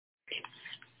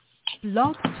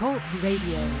Blog Talk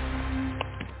Radio.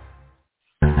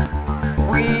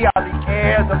 We are the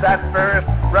heirs of that first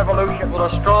revolution. Will a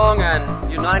strong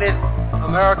and united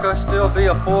America still be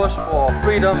a force for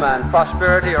freedom and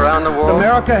prosperity around the world?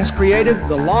 America has created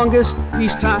the longest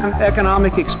peacetime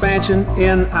economic expansion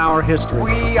in our history.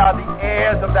 We are the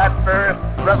heirs of that first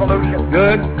revolution.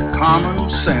 Good common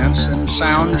sense and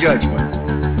sound judgment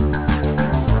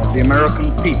of the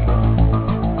American people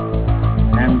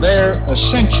and their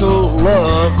essential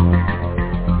love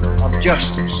of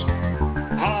justice.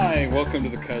 Hi, welcome to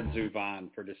the Kudzu Vine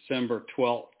for December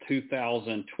 12th,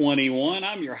 2021.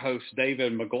 I'm your host,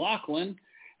 David McLaughlin,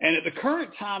 and at the current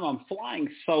time, I'm flying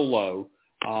solo.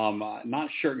 Not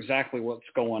sure exactly what's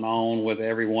going on with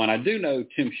everyone. I do know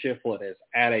Tim Shiflett is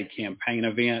at a campaign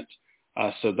event,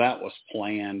 so that was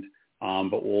planned,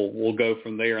 but we'll go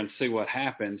from there and see what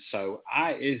happens. So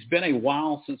it's been a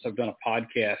while since I've done a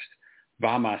podcast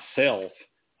by myself.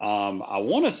 I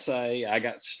want to say I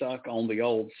got stuck on the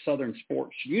old Southern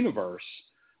Sports Universe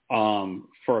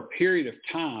for a period of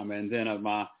time, and then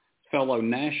my fellow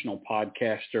national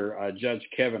podcaster, Judge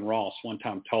Kevin Ross, one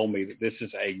time told me that this is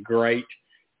a great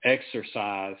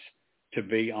exercise to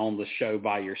be on the show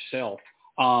by yourself.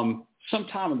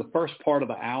 Sometime in the first part of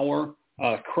the hour,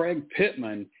 Craig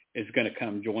Pittman is going to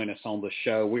come join us on the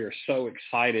show. We are so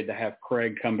excited to have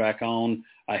Craig come back on.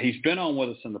 He's been on with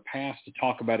us in the past to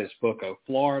talk about his book, Oh,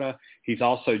 Florida. He's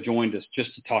also joined us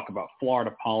just to talk about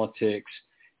Florida politics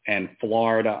and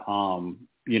Florida,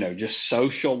 just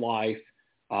social life.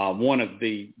 One of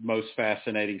the most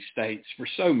fascinating states for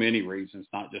so many reasons,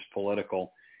 not just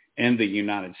political, in the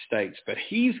United States. But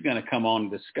he's going to come on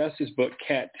and discuss his book,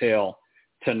 Cattail,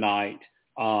 tonight.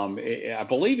 I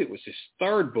believe it was his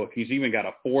third book. He's even got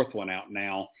a fourth one out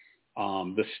now,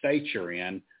 The State You're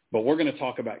In. But we're going to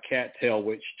talk about Cattail,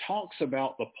 which talks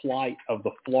about the plight of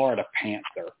the Florida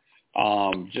panther,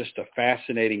 just a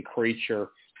fascinating creature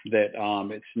that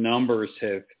its numbers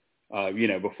have,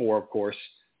 before, of course,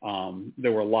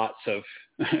 there were lots of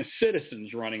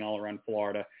citizens running all around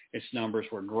Florida. Its numbers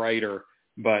were greater,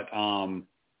 but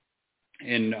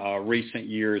in recent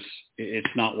years,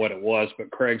 it's not what it was. But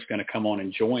Craig's going to come on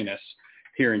and join us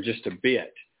here in just a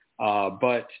bit.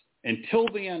 But until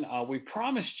then, we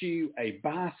promised you a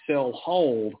buy, sell,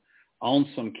 hold on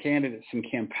some candidates and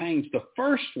campaigns. The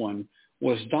first one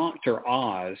was Dr.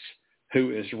 Oz,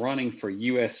 who is running for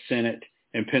U.S. Senate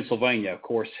in Pennsylvania. Of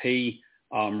course, he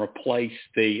replaced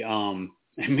the, in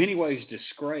many ways,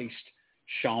 disgraced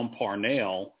Sean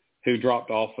Parnell, who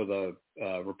dropped off of the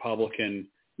Republican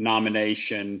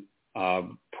nomination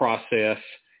process.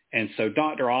 And so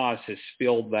Dr. Oz has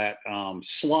filled that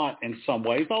slot in some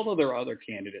ways, although there are other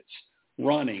candidates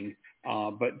running.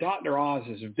 But Dr. Oz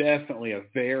is definitely a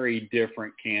very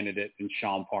different candidate than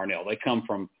Sean Parnell. They come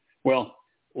from, well,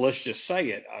 let's just say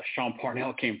it. Sean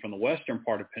Parnell came from the western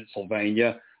part of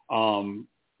Pennsylvania.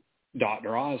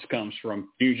 Dr. Oz comes from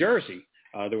New Jersey.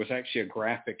 There was actually a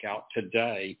graphic out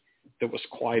today that was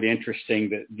quite interesting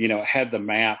that, it had the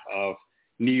map of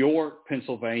New York,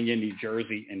 Pennsylvania, New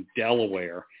Jersey, and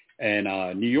Delaware.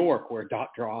 And New York, where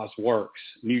Dr. Oz works,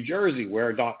 New Jersey,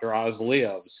 where Dr. Oz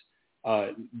lives,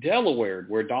 Delaware,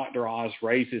 where Dr. Oz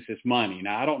raises his money.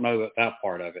 Now, I don't know that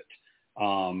part of it.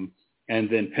 And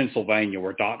then Pennsylvania,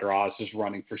 where Dr. Oz is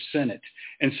running for Senate.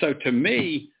 And so to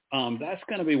me, that's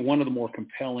going to be one of the more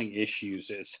compelling issues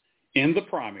is in the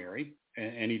primary,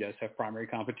 and he does have primary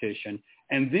competition,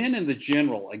 and then in the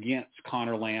general against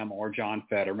Connor Lamb or John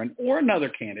Fetterman or another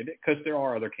candidate, because there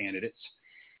are other candidates.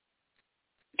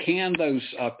 Can those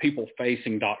people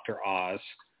facing Dr. Oz,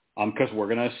 because we're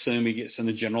going to assume he gets in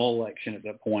the general election at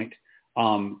that point,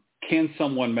 can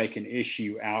someone make an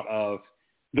issue out of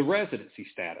the residency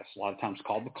status, a lot of times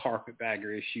called the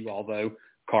carpetbagger issue, although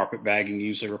carpetbagging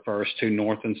usually refers to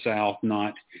north and south,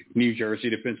 not New Jersey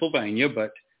to Pennsylvania,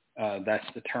 but that's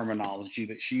the terminology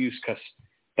that's used because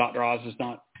Dr. Oz is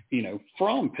not,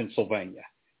 from Pennsylvania.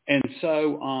 And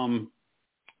so,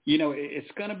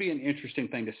 it's going to be an interesting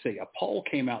thing to see. A poll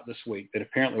came out this week that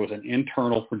apparently was an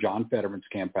internal for John Fetterman's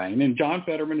campaign. And John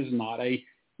Fetterman is not a,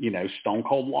 stone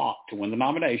cold lock to win the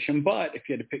nomination. But if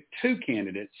you had to pick two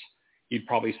candidates, you'd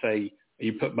probably say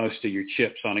you put most of your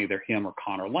chips on either him or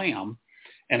Connor Lamb.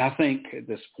 And I think at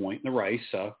this point in the race,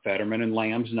 Fetterman and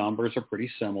Lamb's numbers are pretty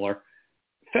similar.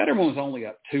 Fetterman was only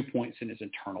up 2 points in his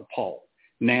internal poll.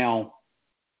 Now,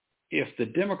 if the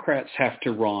Democrats have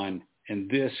to run in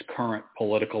this current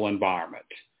political environment,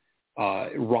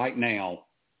 right now,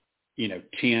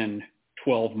 10,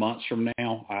 12 months from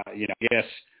now, yes,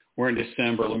 we're in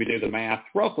December, let me do the math,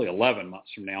 roughly 11 months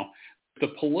from now, the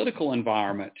political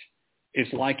environment is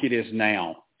like it is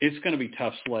now it's going to be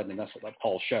tough sledding, and that's what that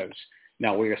poll shows.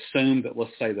 Now, we assume that,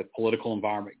 let's say, the political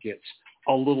environment gets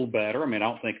a little better. I mean, I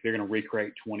don't think they're going to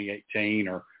recreate 2018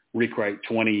 or recreate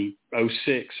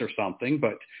 2006 or something,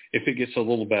 but if it gets a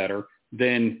little better,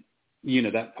 then,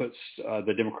 that puts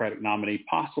the Democratic nominee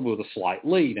possibly with a slight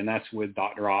lead, and that's with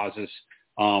Dr. Oz's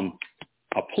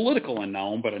a political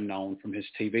unknown, but a known from his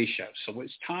TV show. So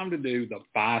it's time to do the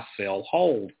buy, sell,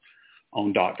 hold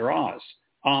on Dr. Oz.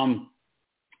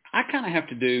 I kind of have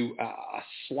to do a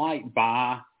slight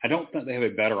buy. I don't think they have a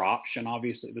better option,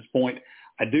 obviously, at this point.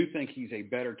 I do think he's a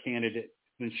better candidate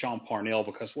than Sean Parnell,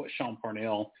 because what Sean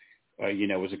Parnell,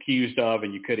 was accused of,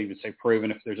 and you could even say proven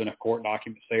if there's enough court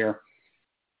documents there,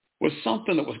 was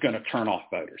something that was going to turn off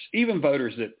voters. Even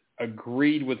voters that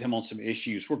agreed with him on some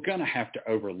issues, we're going to have to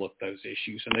overlook those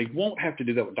issues, and they won't have to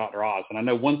do that with Dr. Oz. And I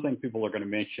know one thing people are going to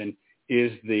mention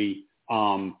is the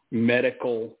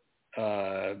medical,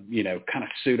 kind of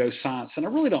pseudoscience, and I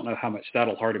really don't know how much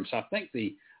that'll hurt him. So I think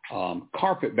the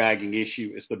carpetbagging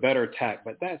issue is the better attack.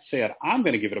 But that said, I'm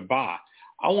going to give it a buy.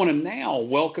 I want to now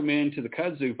welcome into the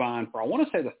Kudzu Vine for, I want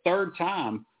to say, the third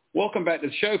time. Welcome back to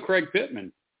the show, Craig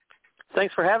Pittman.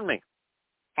 Thanks for having me.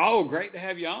 Oh, great to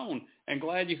have you on, and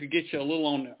glad you could get you a little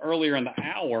on earlier in the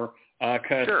hour,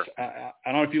 because sure. I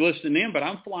don't know if you listened in, but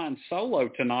I'm flying solo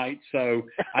tonight, so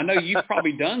I know you've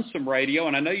probably done some radio,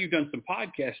 and I know you've done some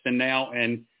podcasting now,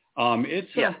 and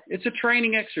it's a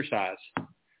training exercise.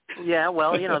 Yeah,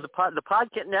 well, the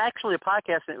podcast. Actually, the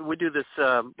podcast, we do this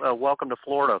Welcome to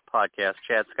Florida podcast,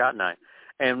 Chad Scott and I,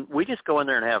 and we just go in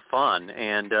there and have fun.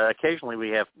 And occasionally we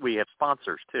have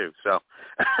sponsors too, so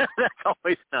that's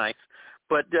always nice.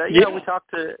 But we talk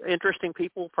to interesting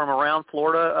people from around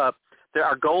Florida.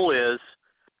 Our goal is,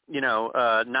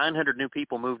 900 new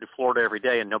people move to Florida every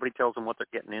day, and nobody tells them what they're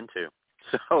getting into.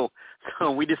 So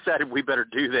we decided we better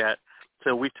do that.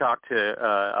 So we talked to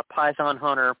a python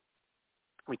hunter.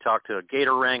 We talked to a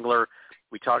gator wrangler.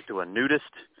 We talked to a nudist.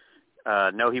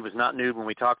 No, he was not nude when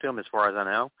we talked to him, as far as I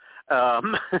know.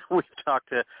 We talked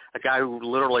to a guy who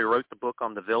literally wrote the book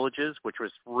on the villages, which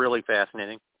was really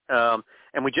fascinating.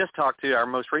 And we just talked to, our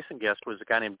most recent guest was a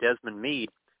guy named Desmond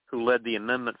Meade, who led the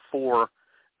Amendment 4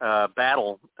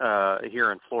 battle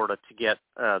here in Florida to get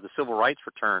the civil rights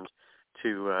returned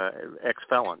to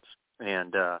ex-felons.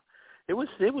 And it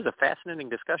was a fascinating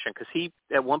discussion, because he,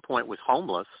 at one point, was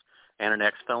homeless and an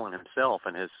ex-felon himself,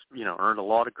 and has, earned a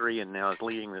law degree, and now is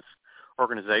leading this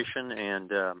organization, and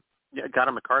got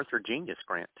a MacArthur Genius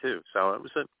Grant too. So it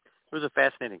was a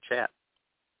fascinating chat.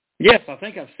 Yes, I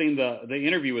think I've seen the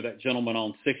interview with that gentleman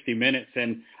on 60 Minutes.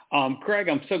 And Craig,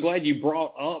 I'm so glad you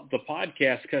brought up the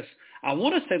podcast, because I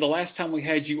want to say the last time we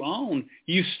had you on,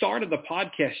 you started the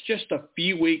podcast just a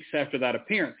few weeks after that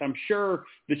appearance. I'm sure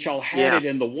that y'all had it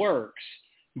in the works,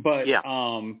 but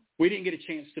we didn't get a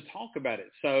chance to talk about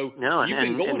it. So you've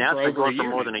been going now for it's been going for a year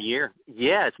more than a year.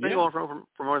 Yeah, it's been going for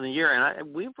more than a year,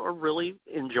 and we are really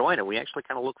enjoying it. We actually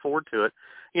kind of look forward to it.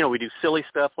 We do silly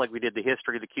stuff like we did the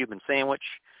history of the Cuban sandwich,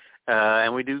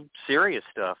 and we do serious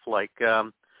stuff like,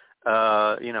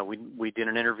 we did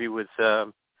an interview with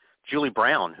Julie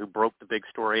Brown, who broke the big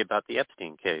story about the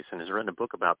Epstein case and has written a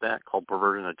book about that called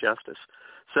Perversion of Justice.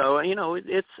 So,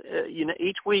 it's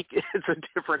each week it's a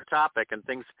different topic, and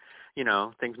things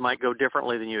might go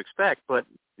differently than you expect, but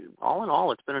all in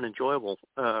all, it's been an enjoyable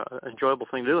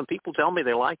thing to do, and people tell me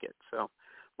they like it. So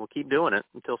we'll keep doing it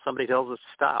until somebody tells us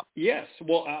to stop. Yes.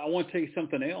 Well, I want to tell you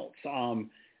something else.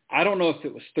 I don't know if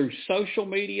it was through social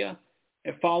media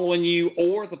and following you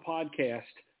or the podcast,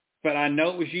 but I know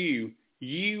it was you.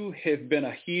 You have been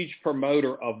a huge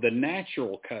promoter of the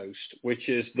Natural Coast, which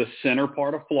is the center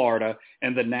part of Florida,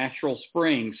 and the natural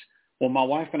springs. Well, my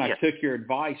wife and I took your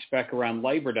advice back around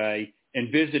Labor Day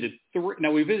and visited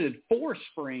we visited 4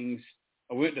 springs.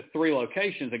 We went to 3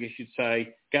 locations, I guess you'd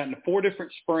say, got into 4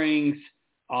 different springs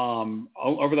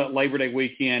over that Labor Day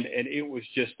weekend, and it was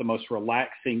just the most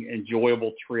relaxing,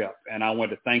 enjoyable trip. And I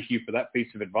wanted to thank you for that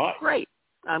piece of advice. Great.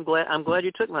 I'm glad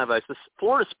you took my advice. The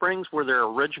Florida Springs were their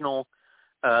original,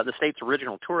 the state's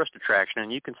original tourist attraction,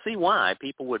 and you can see why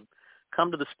people would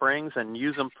come to the springs and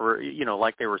use them for,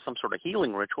 like they were some sort of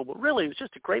healing ritual. But really, it was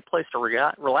just a great place to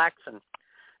relax and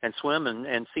swim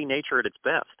and see nature at its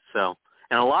best. So,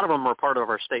 and a lot of them are part of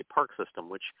our state park system,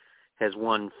 which has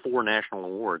won 4 national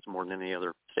awards, more than any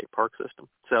other state park system.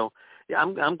 So, yeah,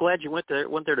 I'm glad you went there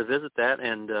to visit that,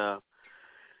 and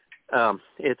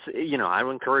it's I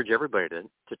would encourage everybody to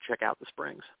check out the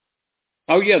springs.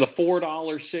 Oh yeah, the $4,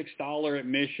 $6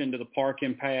 admission to the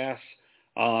parking pass.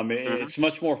 It's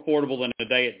much more affordable than a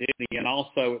day at Disney, and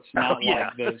also it's not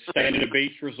like the staying at a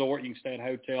beach resort. You can stay at a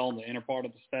hotel in the inner part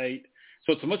of the state,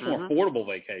 so it's a much more affordable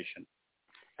vacation.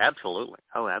 Absolutely.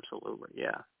 Oh, absolutely.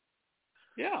 Yeah.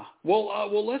 Yeah. Well,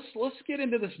 let's get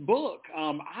into this book.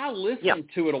 I listened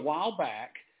to it a while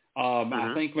back.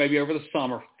 I think maybe over the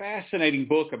summer. Fascinating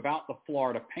book about the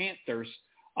Florida Panthers.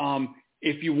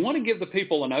 If you want to give the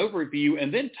people an overview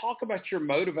and then talk about your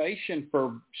motivation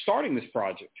for starting this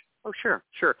project. Oh, sure.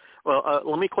 Well,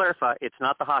 let me clarify. It's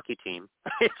not the hockey team.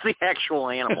 It's the actual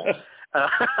animal.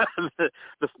 I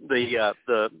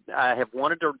have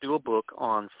wanted to do a book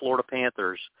on Florida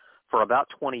Panthers for about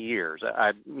 20 years.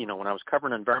 When I was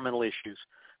covering environmental issues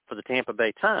for the Tampa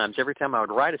Bay Times, every time I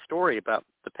would write a story about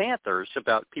the Panthers,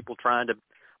 about people trying to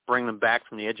bring them back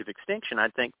from the edge of extinction,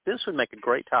 I'd think this would make a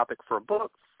great topic for a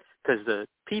book because the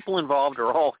people involved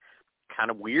are all kind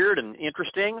of weird and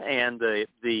interesting, and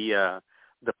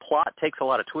the plot takes a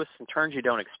lot of twists and turns you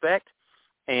don't expect.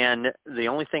 And the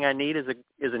only thing I need is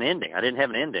an ending. I didn't have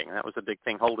an ending. That was the big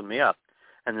thing holding me up.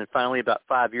 And then finally, about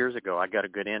 5 years ago, I got a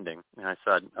good ending. And I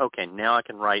said, okay, now I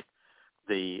can write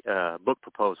the book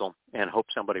proposal and hope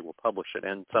somebody will publish it.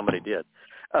 And somebody did.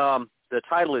 The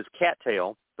title is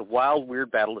Cattail, The Wild,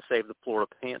 Weird Battle to Save the Florida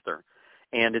Panther.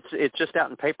 And it's just out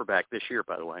in paperback this year,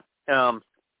 by the way. And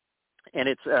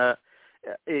it's,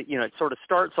 it sort of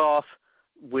starts off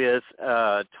with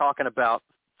talking about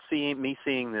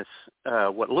seeing this,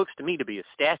 what looks to me to be a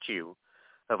statue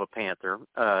of a panther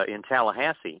in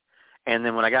Tallahassee. And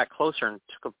then when I got closer and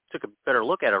took a better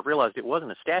look at it, I realized it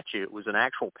wasn't a statue. It was an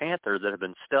actual panther that had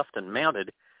been stuffed and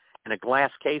mounted in a glass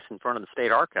case in front of the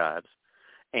state archives.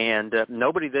 And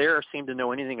nobody there seemed to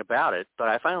know anything about it. But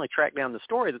I finally tracked down the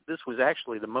story that this was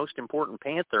actually the most important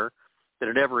panther that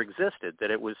had ever existed, that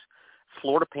it was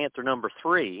Florida Panther number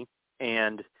 3,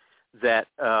 and that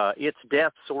its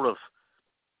death sort of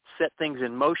set things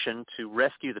in motion to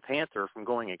rescue the panther from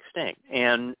going extinct.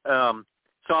 And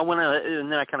so I went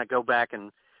and then I kind of go back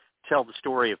and tell the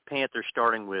story of panthers,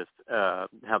 starting with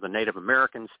how the Native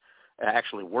Americans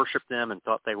actually worshipped them and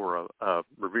thought they were a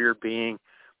revered being.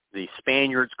 The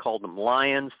Spaniards called them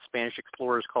lions. Spanish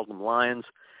explorers called them lions.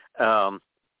 And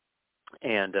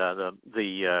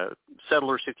the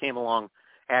settlers who came along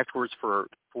afterwards for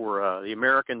the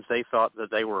Americans, they thought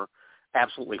that they were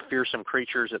absolutely fearsome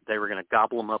creatures, that they were going to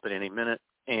gobble them up at any minute.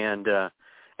 And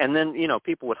then,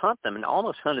 people would hunt them and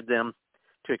almost hunted them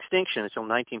to extinction until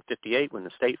 1958, when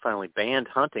the state finally banned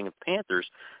hunting of panthers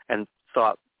and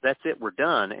thought, that's it, we're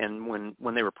done. And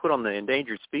when they were put on the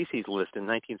endangered species list in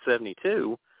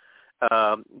 1972,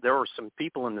 there were some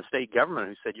people in the state government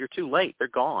who said, you're too late, they're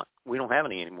gone, we don't have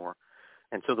any anymore.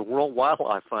 And so the World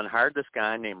Wildlife Fund hired this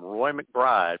guy named Roy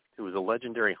McBride, who was a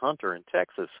legendary hunter in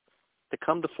Texas, to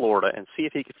come to Florida and see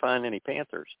if he could find any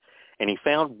panthers. And he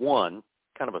found one,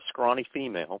 kind of a scrawny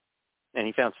female, and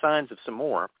he found signs of some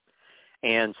more.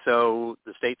 And so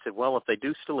the state said, well, if they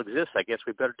do still exist, I guess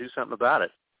we better do something about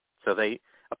it. So they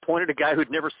appointed a guy who'd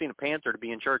never seen a panther to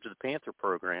be in charge of the panther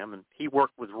program, and he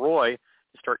worked with Roy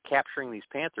to start capturing these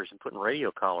panthers and putting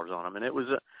radio collars on them. And it was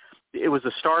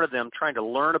the start of them trying to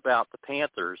learn about the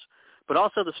panthers, but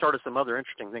also the start of some other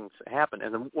interesting things that happened.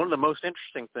 And one of the most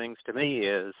interesting things to me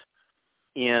is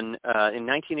in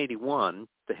 1981,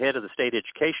 the head of the state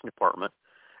education department,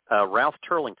 Ralph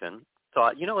Turlington,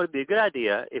 thought, it would be a good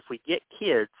idea if we get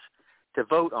kids to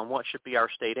vote on what should be our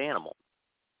state animal.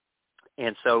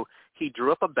 And so he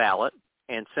drew up a ballot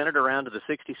and sent it around to the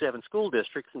 67 school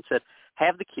districts and said,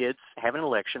 have the kids have an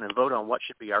election and vote on what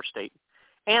should be our state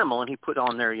animal. And he put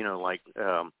on there,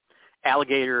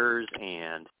 alligators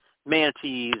and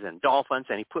manatees and dolphins,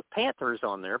 and he put panthers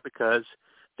on there because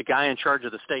the guy in charge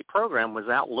of the state program was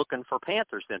out looking for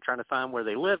panthers then, trying to find where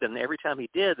they lived. And every time he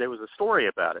did, there was a story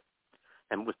about it,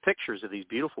 and with pictures of these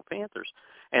beautiful panthers.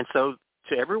 And so,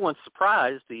 to everyone's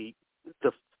surprise, the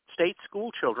state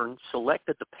school children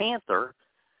selected the panther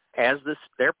as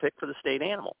their pick for the state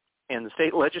animal. And the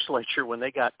state legislature, when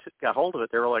they got hold of it,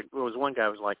 they were like, there was one guy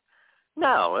who was like,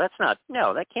 no,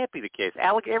 that can't be the case.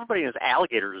 Everybody knows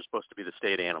alligators are supposed to be the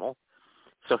state animal.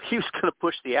 So he was going to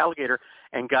push the alligator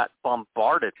and got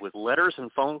bombarded with letters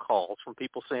and phone calls from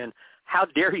people saying, how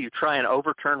dare you try and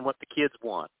overturn what the kids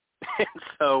want? And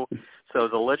so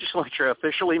the legislature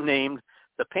officially named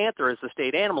the panther as the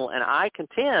state animal, and I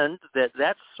contend that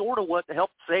that's sort of what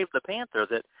helped save the panther,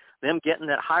 that them getting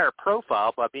that higher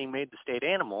profile by being made the state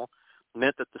animal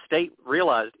meant that the state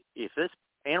realized, if this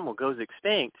animal goes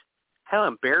extinct, how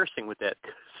embarrassing would that?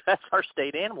 Because that's our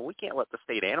state animal. We can't let the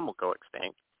state animal go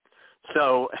extinct.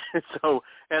 So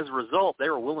as a result, they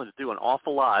were willing to do an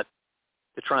awful lot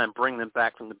to try and bring them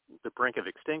back from the brink of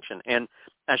extinction. And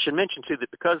I should mention, too,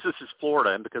 that because this is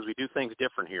Florida and because we do things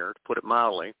different here, to put it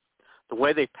mildly, the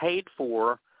way they paid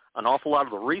for an awful lot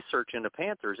of the research into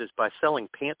panthers is by selling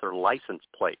panther license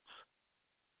plates.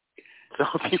 So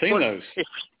I've seen those.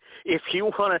 If you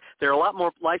want to, there are a lot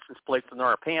more license plates than there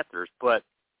are Panthers, but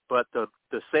the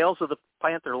sales of the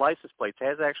Panther license plates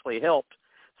has actually helped.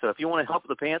 So if you want to help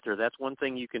the Panther, that's one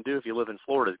thing you can do if you live in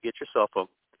Florida, is get yourself a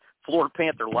Florida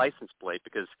Panther license plate,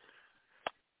 because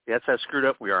that's how screwed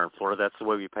up we are in Florida. That's the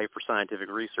way we pay for scientific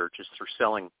research, is through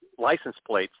selling license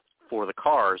plates for the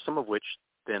cars, some of which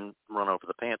then run over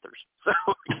the Panthers. So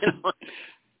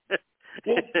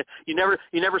you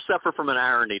never suffer from an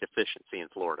irony deficiency in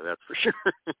Florida, that's for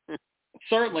sure.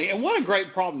 Certainly, and what a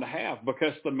great problem to have,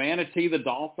 because the manatee, the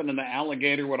dolphin, and the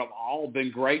alligator would have all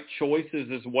been great choices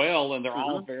as well, and they're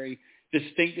all very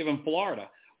distinctive in Florida.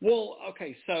 Well,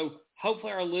 okay, so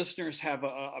hopefully our listeners have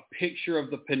a picture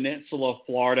of the peninsula of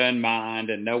Florida in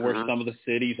mind and know where some of the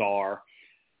cities are.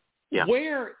 Yeah.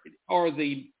 Where are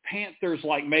the Panthers,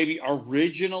 like maybe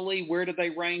originally, where did they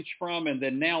range from? And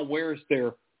then now where's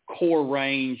their core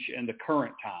range in the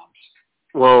current times?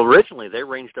 Well, originally they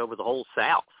ranged over the whole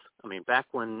South. I mean, back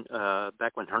when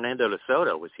Hernando de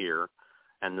Soto was here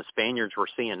and the Spaniards were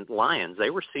seeing lions,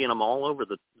 they were seeing them all over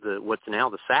the what's now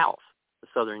the South, the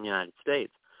southern United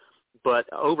States.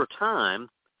 But over time,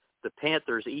 the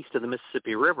Panthers east of the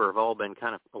Mississippi River have all been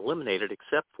kind of eliminated,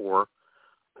 except for,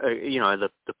 the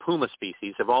puma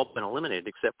species have all been eliminated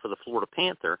except for the Florida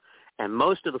panther. And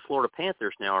most of the Florida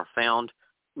panthers now are found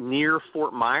near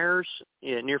Fort Myers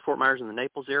in the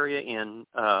Naples area, in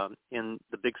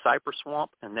the Big Cypress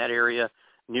Swamp, and that area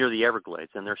near the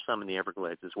Everglades. And there's some in the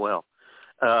Everglades as well.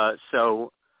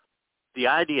 So the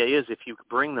idea is, if you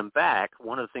bring them back,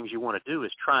 one of the things you want to do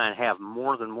is try and have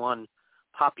more than one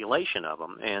population of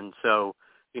them. And so,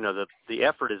 the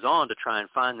effort is on to try and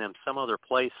find them some other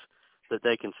place that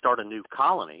they can start a new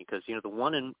colony. Because, the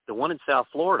one in South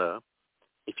Florida,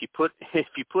 if you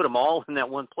put them all in that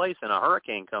one place and a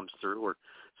hurricane comes through or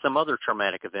some other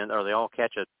traumatic event, or they all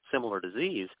catch a similar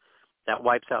disease, that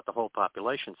wipes out the whole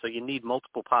population. So you need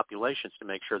multiple populations to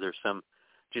make sure there's some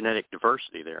genetic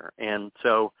diversity there. And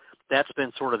so that's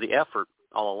been sort of the effort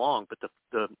all along. But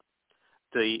the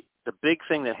big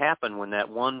thing that happened when that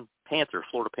one panther,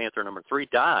 Florida Panther number 3,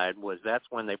 died, was that's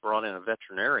when they brought in a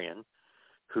veterinarian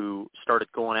who started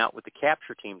going out with the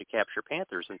capture team to capture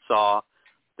panthers, and saw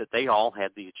that they all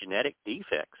had these genetic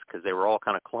defects because they were all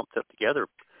kind of clumped up together,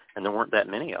 and there weren't that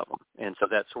many of them. And so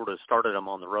that sort of started them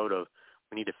on the road of,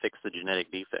 we need to fix the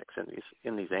genetic defects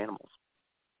in these animals.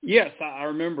 Yes, I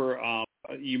remember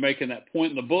you making that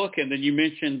point in the book, and then you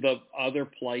mentioned the other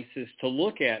places to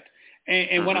look at.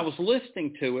 And when I was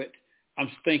listening to it, I'm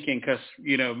thinking, because,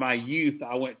 my youth,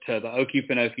 I went to the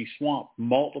Okefenokee Swamp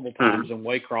multiple times in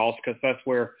Waycross, because that's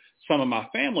where some of my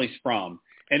family's from.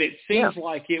 And it seems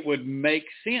like it would make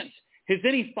sense. Has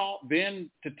any thought been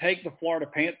to take the Florida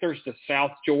Panthers to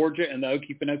South Georgia and the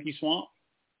Okefenokee Swamp?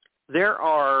 There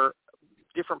are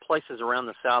different places around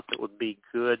the South that would be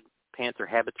good panther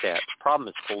habitat. The problem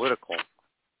is political,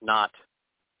 not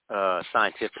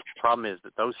scientific. The problem is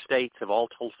that those states have all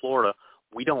told Florida,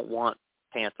 we don't want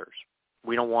panthers.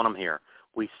 We don't want them here.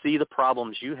 We see the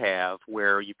problems you have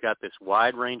where you've got this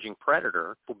wide-ranging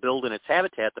predator will build in its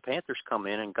habitat. The panthers come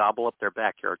in and gobble up their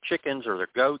backyard chickens or their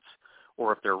goats,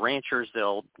 or if they're ranchers,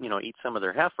 they'll, eat some of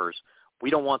their heifers.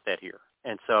 We don't want that here.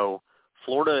 And so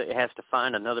Florida has to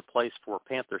find another place for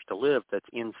panthers to live that's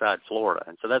inside Florida.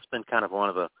 And so that's been kind of one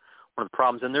of the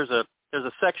problems. And there's a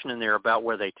section in there about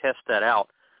where they test that out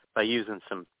by using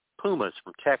some pumas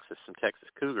from Texas, some Texas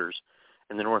cougars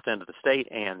in the north end of the state,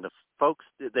 and the folks,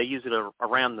 they use it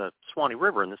around the Swanee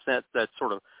River in that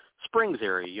sort of Springs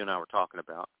area you and I were talking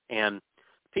about. And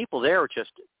people there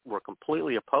were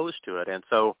completely opposed to it. And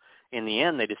so in the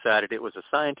end, they decided it was a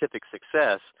scientific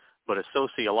success, but a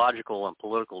sociological and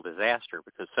political disaster,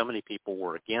 because so many people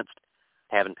were against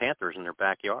having panthers in their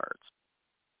backyards.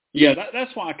 Yeah,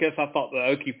 that's why I guess I thought the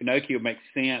Okefenokee would make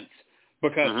sense.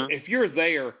 Because if you're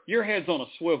there, your head's on a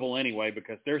swivel anyway,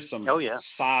 because there's some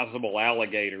sizable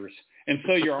alligators. And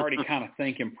so you're already kind of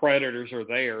thinking predators are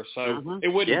there. So it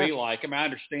wouldn't be like, I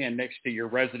understand next to your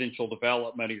residential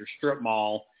development or your strip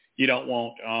mall, you don't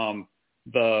want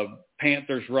the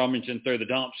panthers rummaging through the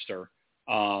dumpster.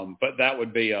 But that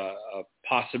would be a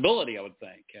possibility, I would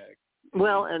think.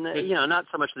 Well, and not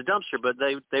so much the dumpster, but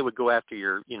they would go after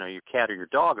your cat or your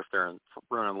dog if they're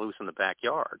running loose in the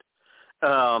backyard.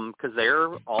 Because they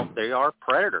are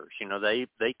predators.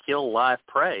 They kill live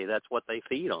prey. That's what they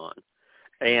feed on.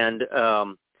 And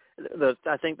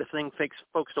I think the thing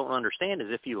folks don't understand is,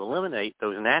 if you eliminate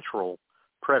those natural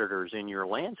predators in your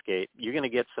landscape, you're going to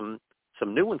get some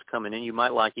new ones coming in you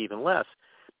might like even less.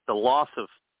 The loss of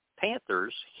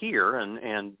panthers here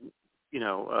and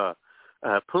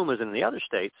pumas in the other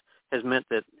states has meant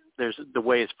that the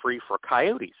way is free for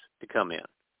coyotes to come in.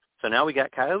 So now we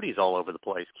got coyotes all over the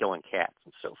place killing cats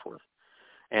and so forth.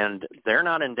 And they're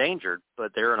not endangered,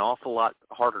 but they're an awful lot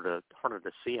harder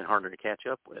to see and harder to catch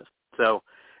up with. So,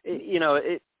 you know,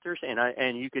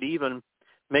 and you could even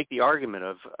make the argument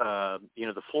of,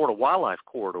 the Florida Wildlife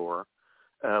Corridor,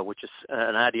 which is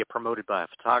an idea promoted by a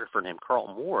photographer named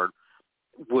Carlton Ward,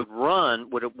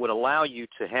 would allow you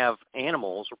to have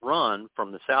animals run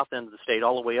from the south end of the state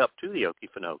all the way up to the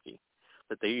Okefenokee,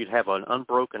 that you'd have an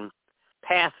unbroken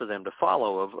path for them to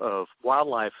follow of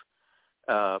wildlife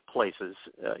places,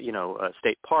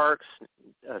 state parks,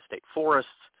 state forests,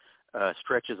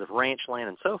 stretches of ranch land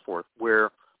and so forth,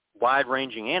 where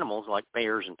wide-ranging animals like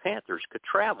bears and panthers could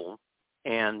travel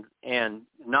and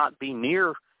not be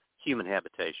near human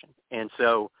habitation. And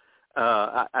so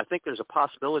I think there's a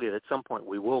possibility that at some point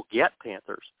we will get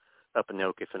panthers up in the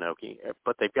Okefenokee,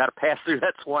 but they've got to pass through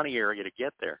that swampy area to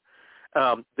get there.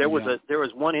 There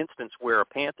was one instance where a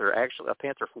panther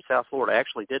from South Florida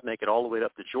actually did make it all the way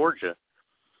up to Georgia,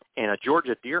 and a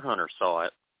Georgia deer hunter saw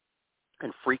it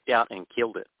and freaked out and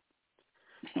killed it.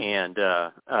 And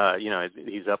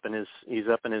he's up in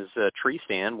his tree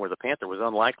stand where the panther was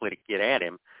unlikely to get at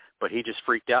him, but he just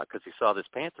freaked out because he saw this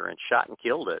panther and shot and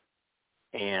killed it.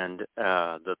 And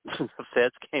the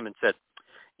feds came and said,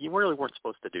 "You really weren't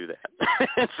supposed to do that."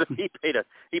 And so he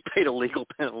paid a legal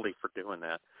penalty for doing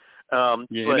that.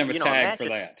 He but, never tagged for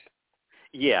that.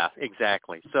 Yeah,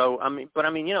 exactly. So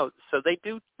so they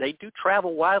do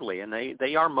travel widely, and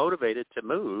they are motivated to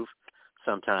move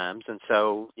sometimes, and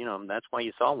so that's why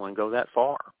you saw one go that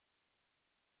far.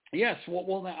 Yes,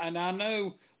 well, and I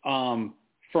know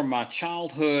from my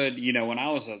childhood, when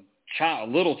I was a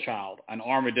little child, an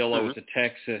armadillo was a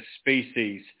Texas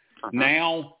species.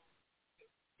 Now,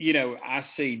 I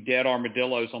see dead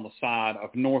armadillos on the side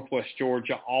of northwest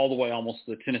Georgia all the way almost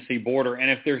to the Tennessee border,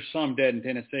 and if there's some dead in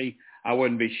Tennessee, I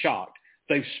wouldn't be shocked.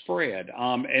 They've spread.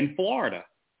 In Florida,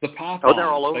 the pythons, they're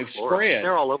all over they've Florida. spread.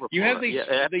 They're all over Florida. You have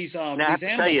these now, animals I have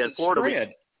to tell you, that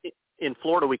spread. In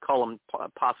Florida, we call them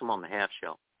possum on the half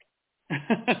shell.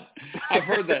 I've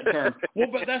heard that term. Well,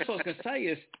 but that's what I was going to say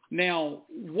is, now,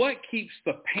 what keeps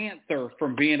the panther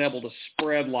from being able to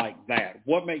spread like that?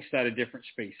 What makes that a different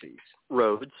species?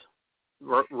 Roads.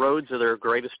 Roads are their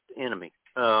greatest enemy.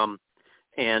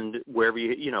 And wherever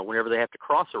whenever they have to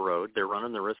cross a road, they're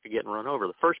running the risk of getting run over.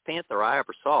 The first panther I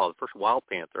ever saw, the first wild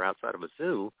panther outside of a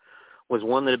zoo, was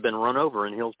one that had been run over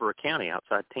in Hillsborough County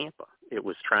outside Tampa. It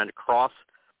was trying to cross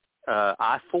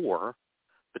I-4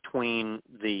 between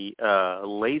the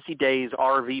Lazy Days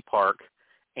RV park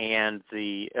and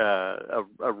a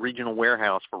regional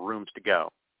warehouse for rooms to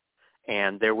go.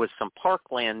 And there was some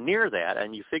parkland near that,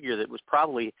 and you figure that it was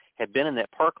probably had been in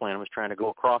that parkland and was trying to go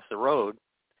across the road,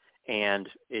 and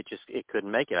it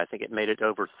couldn't make it. I think it made it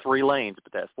over 3 lanes,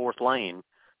 but that 4th lane,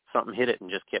 something hit it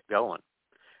and just kept going.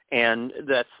 And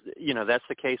that's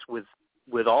the case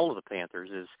with all of the panthers,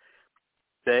 is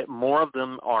that more of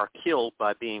them are killed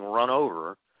by being run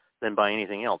over than by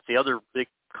anything else. The other big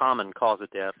common cause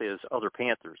of death is other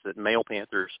panthers, that male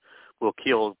panthers will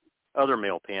kill other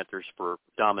male panthers for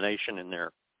domination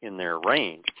in their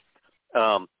range.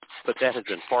 But that has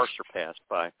been far surpassed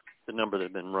by the number that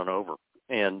have been run over.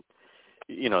 And,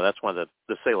 that's why the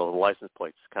sale of the license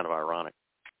plates is kind of ironic.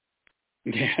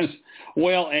 Yes.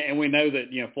 Well, and we know that,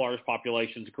 Florida's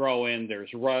population's growing.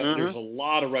 There's a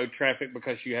lot of road traffic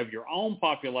because you have your own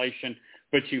population,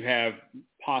 but you have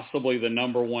possibly the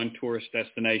number one tourist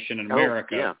destination in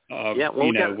America. Well,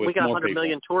 we got 100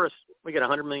 million tourists. We got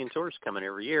 100 million tourists coming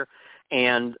every year.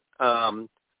 And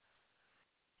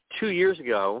 2 years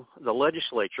ago, the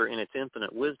legislature, in its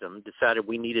infinite wisdom, decided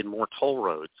we needed more toll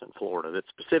roads in Florida, that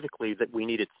specifically that we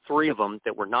needed 3 of them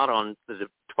that were not on the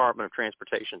Department of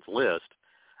Transportation's list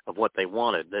of what they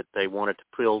wanted, that they wanted to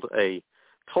build a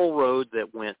toll road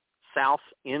that went south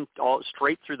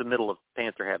straight through the middle of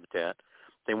panther habitat.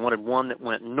 They wanted one that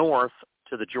went north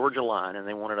to the Georgia line, and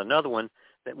they wanted another one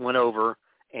that went over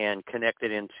and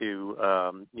connected into,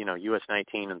 US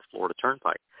 19 and the Florida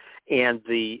Turnpike. And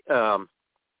the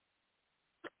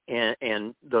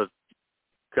and the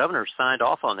governor signed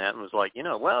off on that and was like,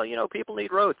 people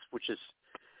need roads, which is,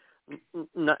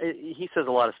 he says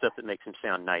a lot of stuff that makes him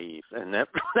sound naive, and that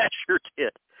sure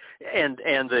did.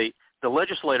 And the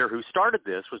legislator who started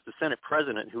this was the Senate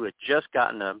president, who had just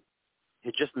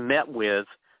met with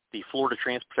the Florida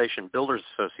Transportation Builders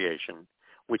Association,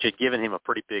 which had given him a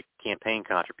pretty big campaign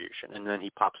contribution. And then he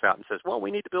pops out and says, well,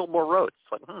 we need to build more roads.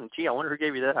 It's like, gee, I wonder who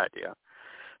gave you that idea.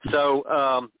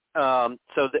 So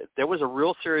there was a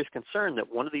real serious concern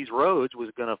that one of these roads was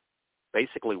going to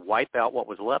basically wipe out what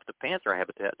was left of panther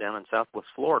habitat down in southwest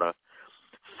Florida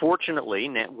Fortunately,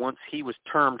 once he was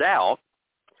termed out,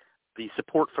 the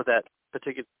support for that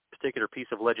particular piece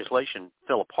of legislation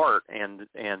fell apart, and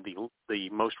the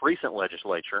most recent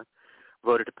legislature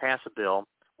voted to pass a bill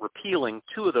repealing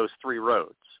 2 of those 3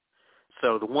 roads.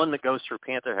 So the one that goes through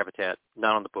panther habitat,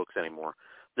 not on the books anymore.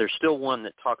 There's still one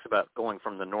that talks about going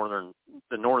from the northern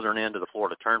end of the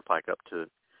Florida Turnpike up to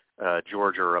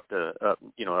Georgia, or up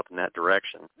in that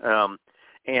direction.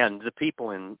 And the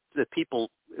people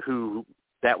who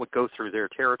that would go through their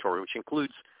territory, which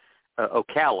includes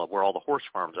Ocala, where all the horse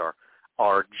farms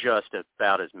are just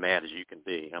about as mad as you can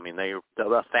be. I mean,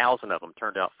 1,000 of them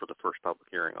turned out for the first public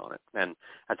hearing on it, and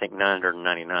I think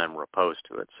 999 were opposed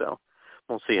to it. So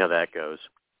we'll see how that goes.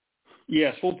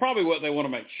 Yes, well, probably what they want to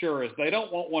make sure is they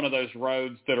don't want one of those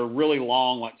roads that are really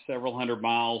long, like several hundred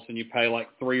miles, and you pay like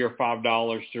 $3 or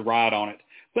 $5 to ride on it.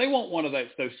 They want one of those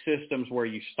systems where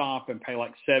you stop and pay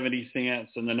like 70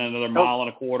 cents, and then another mile and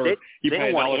a quarter, you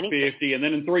pay $1.50, and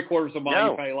then in 3/4 of a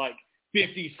mile you pay like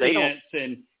 50 cents,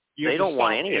 and they don't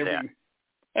want any of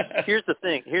that. Here's the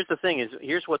thing is,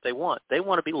 here's what they want. They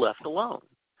want to be left alone.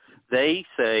 They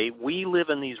say, we live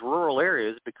in these rural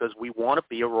areas because we want to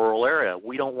be a rural area.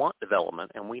 We don't want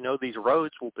development, and we know these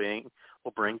roads will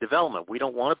bring development. We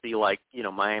don't want to be like,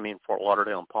 Miami and Fort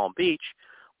Lauderdale and Palm Beach.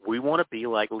 We want to be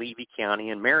like Levy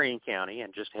County and Marion County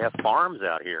and just have farms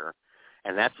out here.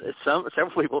 And that's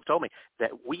several people have told me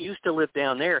that we used to live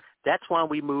down there. That's why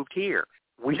we moved here.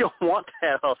 We don't want to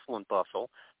have hustle and bustle,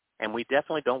 and we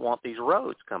definitely don't want these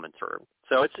roads coming through.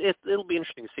 So it'll be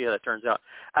interesting to see how that turns out.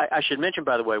 I should mention,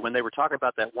 by the way, when they were talking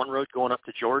about that one road going up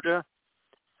to Georgia,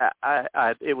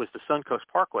 it was the Suncoast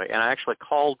Parkway, and I actually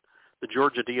called the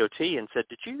Georgia DOT and said,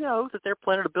 did you know that they're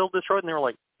planning to build this road? And they were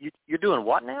like, you're doing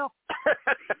what now?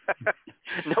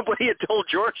 Nobody had told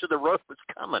Georgia the road was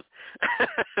coming.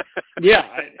 Yeah,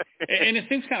 and it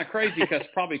seems kind of crazy because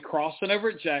probably crossing over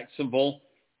at Jacksonville,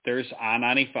 there's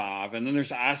I-95, and then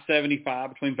there's I-75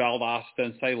 between Valdosta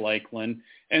and, say, Lakeland,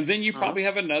 and then you probably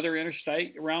have another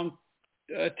interstate around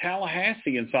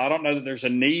Tallahassee, and so I don't know that there's a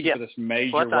need for this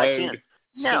major road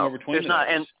somewhere between there's not.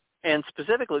 And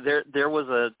specifically, there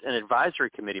was an advisory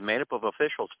committee made up of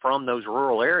officials from those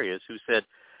rural areas who said,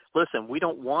 listen, we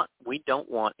don't want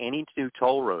any new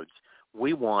toll roads.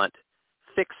 We want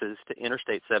fixes to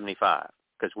Interstate 75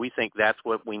 because we think that's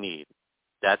what we need.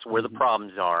 That's where the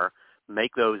problems are.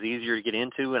 Make those easier to get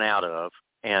into and out of,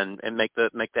 and make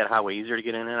that highway easier to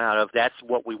get in and out of. That's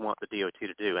what we want the DOT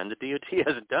to do. And the DOT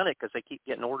hasn't done it because they keep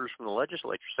getting orders from the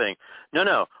legislature saying,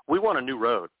 no, we want a new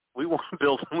road. We want to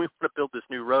build this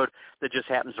new road that just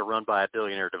happens to run by a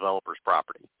billionaire developer's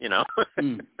property,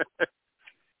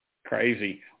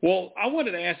 Crazy. Well, I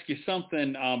wanted to ask you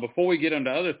something before we get into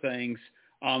other things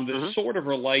that's sort of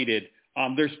related.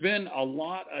 There's been a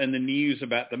lot in the news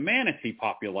about the manatee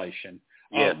population.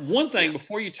 Yes. One thing,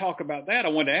 before you talk about that, I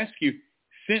wanted to ask you,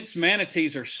 since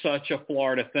manatees are such a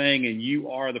Florida thing and you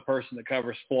are the person that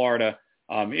covers Florida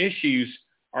issues,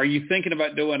 are you thinking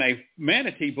about doing a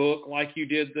manatee book like you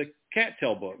did the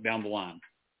cattail book down the line?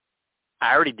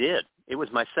 I already did. It was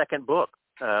my second book,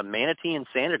 Manatee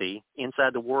Insanity,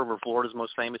 Inside the War Over Florida's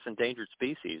Most Famous Endangered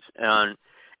Species. And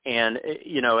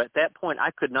at that point,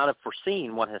 I could not have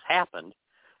foreseen what has happened.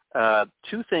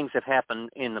 2 things have happened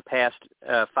in the past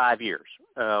 5 years.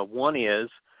 One is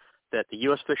that the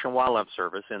U.S. Fish and Wildlife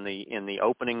Service in the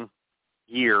opening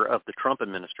year of the Trump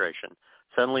administration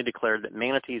suddenly declared that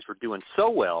manatees were doing so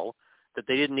well that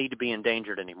they didn't need to be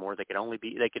endangered anymore. They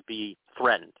could be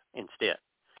threatened instead.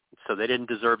 So they didn't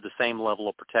deserve the same level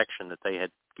of protection that they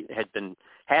had been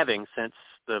having since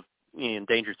the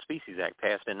Endangered Species Act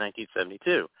passed in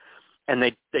 1972. And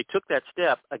they took that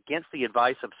step against the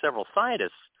advice of several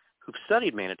scientists who've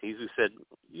studied manatees who said,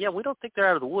 yeah, we don't think they're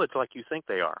out of the woods like you think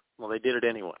they are. Well, they did it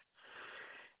anyway.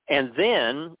 And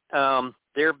then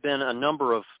there have been a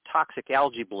number of toxic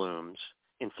algae blooms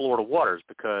in Florida waters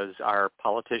because our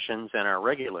politicians and our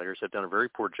regulators have done a very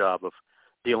poor job of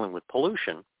dealing with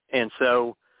pollution. And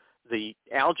so the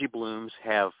algae blooms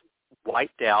have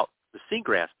wiped out the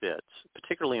seagrass beds,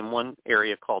 particularly in one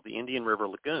area called the Indian River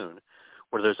Lagoon,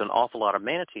 where there's an awful lot of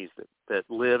manatees that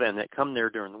live and that come there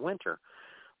during the winter.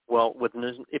 Well,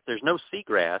 if there's no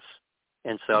seagrass,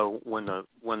 and so when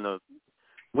the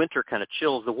winter kind of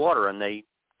chills the water and they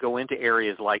go into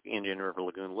areas like Indian River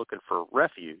Lagoon looking for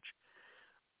refuge,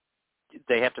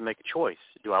 they have to make a choice.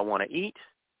 Do I want to eat,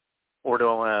 or do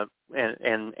I want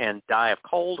to and die of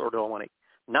cold, or do I want to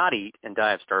not eat and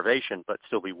die of starvation but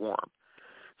still be warm?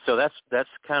 So that's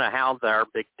kind of how our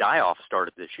big die-off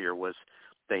started this year. Was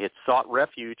they had sought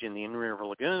refuge in the Indian River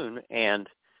Lagoon, and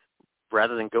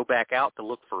rather than go back out to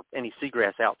look for any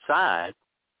seagrass outside,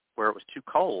 where it was too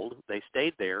cold, they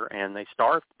stayed there and they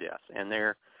starved to death. And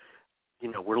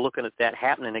we're looking at that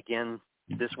happening again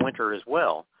this winter as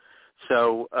well.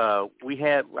 So we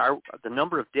had the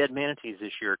number of dead manatees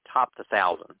this year topped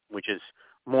 1,000, which is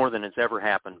more than has ever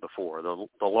happened before.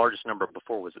 The largest number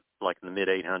before was like in the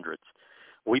mid-800s.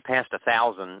 We passed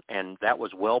 1,000, and that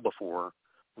was well before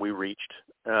we reached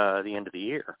the end of the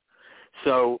year.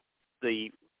 So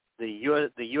the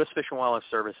U.S. Fish and Wildlife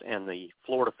Service and the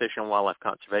Florida Fish and Wildlife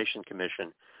Conservation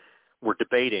Commission were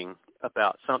debating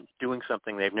about doing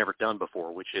something they've never done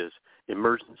before, which is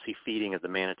emergency feeding of the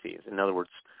manatees. In other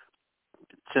words,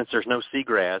 since there's no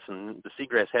seagrass and the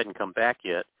seagrass hadn't come back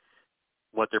yet,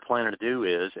 what they're planning to do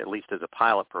is, at least as a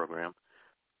pilot program,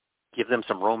 give them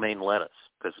some romaine lettuce,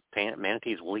 because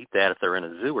manatees will eat that if they're in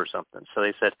a zoo or something. So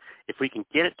they said, if we can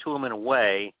get it to them in a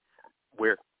way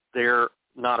where they're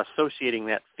not associating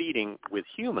that feeding with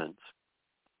humans,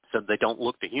 so they don't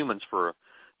look to humans for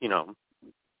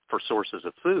sources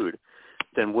of food,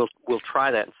 then we'll try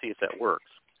that and see if that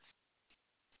works.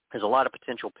 There's a lot of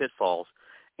potential pitfalls,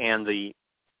 and the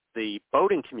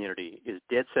boating community is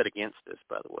dead set against this,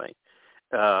 by the way.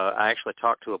 I actually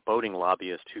talked to a boating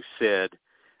lobbyist who said,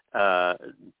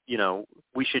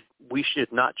 we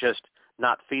should not just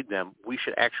not feed them. We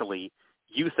should actually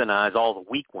euthanize all the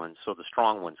weak ones so the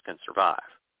strong ones can survive.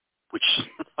 Which,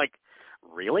 like,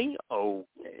 really? Oh,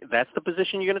 that's the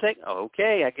position you're going to take?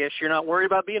 Okay, I guess you're not worried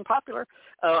about being popular.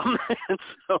 And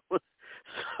so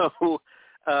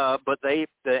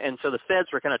the feds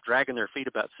were kind of dragging their feet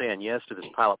about saying yes to this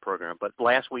pilot program. But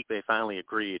last week they finally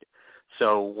agreed.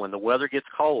 So when the weather gets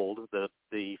cold, the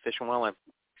Fish and Wildlife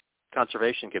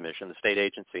Conservation Commission, the state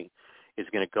agency, is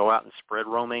going to go out and spread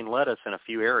romaine lettuce in a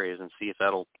few areas and see if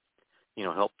that'll,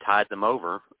 help tide them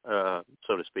over,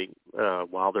 so to speak,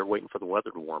 while they're waiting for the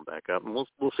weather to warm back up. And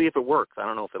we'll see if it works. I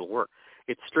don't know if it'll work.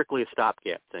 It's strictly a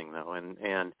stopgap thing, though,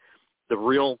 and the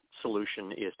real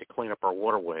solution is to clean up our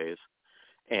waterways,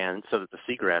 and so that the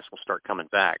seagrass will start coming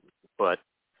back. But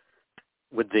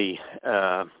with the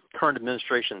current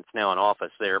administration that's now in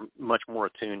office, they're much more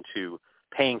attuned to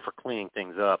paying for cleaning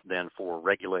things up than for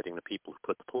regulating the people who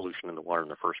put the pollution in the water in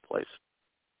the first place.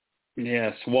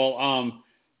 Yes. Well,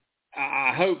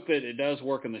 I hope that it does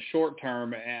work in the short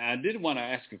term. And I did want to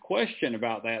ask a question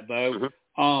about that, though.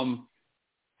 Mm-hmm.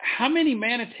 How many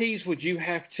manatees would you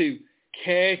have to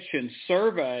catch and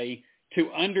survey to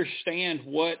understand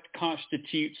what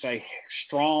constitutes a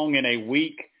strong and a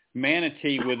weak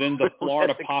manatee within the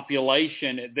Florida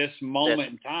population at this moment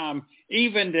in time,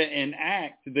 even to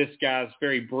enact this guy's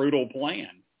very brutal plan?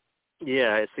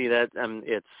 Yeah, I see that.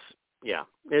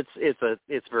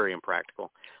 It's very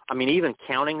impractical. I mean, even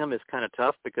counting them is kind of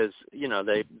tough because,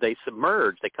 they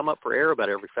submerge. They come up for air about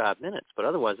every 5 minutes, but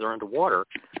otherwise they're underwater.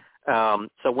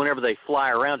 So whenever they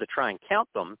fly around to try and count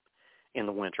them in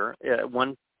the winter,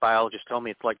 one biologist told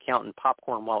me it's like counting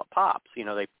popcorn while it pops.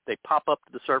 They pop up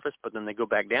to the surface, but then they go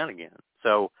back down again.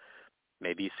 So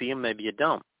maybe you see them, maybe you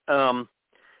don't.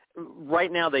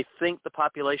 Right now they think the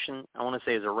population, I want to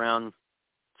say, is around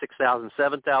 6,000,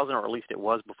 7,000, or at least it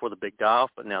was before the big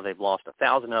die-off, but now they've lost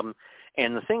 1,000 of them.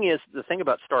 And the thing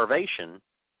about starvation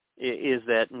is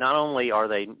that not only are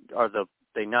they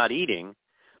not eating,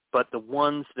 but the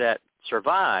ones that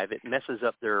survive, it messes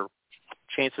up their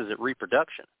chances at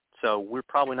reproduction. So we're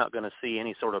probably not going to see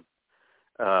any sort of,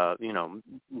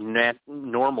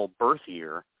 normal birth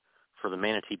year for the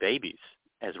manatee babies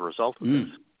as a result of this.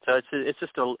 So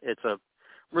it's a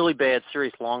really bad,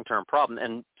 serious long-term problem.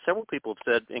 And several people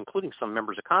have said, including some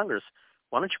members of Congress,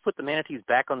 why don't you put the manatees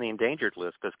back on the endangered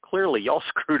list? Because clearly y'all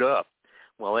screwed up.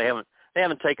 Well, they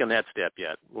haven't taken that step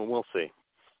yet. Well, we'll see.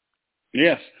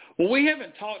 Yes. Well, we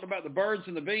haven't talked about the birds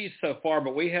and the bees so far,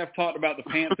 but we have talked about the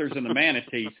panthers and the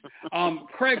manatees.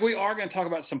 Craig, we are going to talk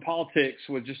about some politics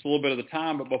with just a little bit of the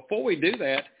time. But before we do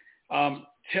that,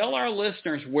 tell our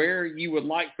listeners where you would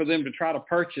like for them to try to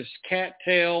purchase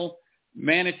Cattail,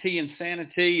 Manatee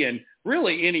Insanity, and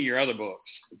really any of your other books.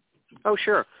 Oh,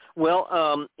 sure.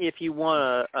 Well, if you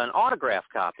want an autograph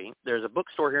copy, there's a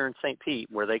bookstore here in St. Pete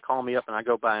where they call me up and I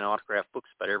go buy an autographed book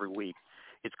about every week.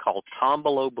 It's called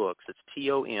Tombolo Books. It's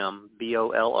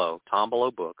Tombolo,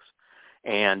 Tombolo Books.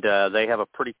 And they have a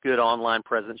pretty good online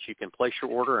presence. You can place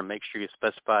your order and make sure you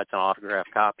specify it's an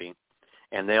autographed copy.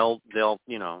 And they'll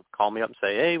call me up and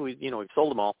say, hey, we've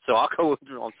sold them all. So I'll go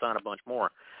and sign a bunch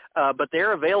more. But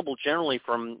they're available generally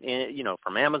from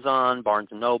Amazon, Barnes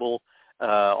 & Noble,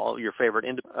 all your favorite,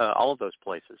 all of those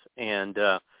places. And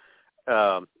the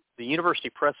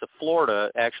University Press of Florida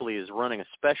actually is running a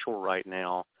special right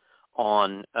now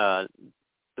on the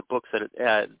books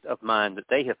of mine that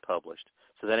they have published.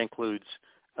 So that includes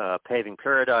Paving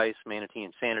Paradise, Manatee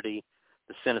Insanity,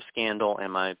 The Sin of Scandal,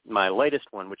 and my latest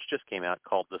one, which just came out,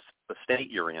 called The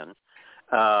State You're In,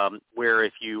 where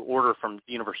if you order from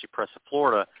the University Press of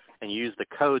Florida and use the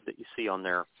code that you see on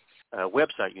their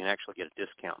website, you can actually get a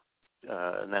discount,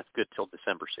 and that's good till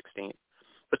December 16th.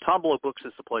 But Tombolo Books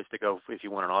is the place to go if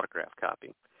you want an autographed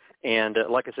copy. And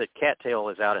like I said, Cattail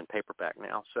is out in paperback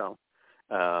now, so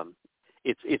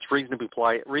it's reasonably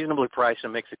priced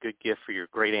and makes a good gift for your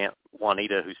great aunt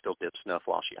Juanita, who still dips snuff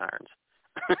while she irons.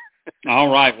 All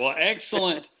right. Well,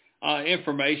 excellent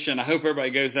information. I hope everybody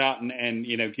goes out and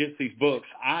gets these books.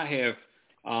 I have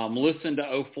listened to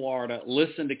O Florida,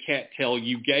 listened to Cattail.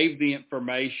 You gave the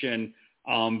information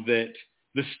that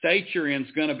The State You're In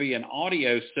is going to be an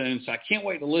audio soon, so I can't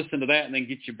wait to listen to that and then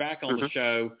get you back on the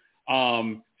show.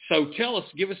 So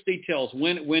give us details.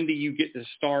 When do you get to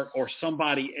start, or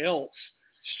somebody else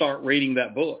start reading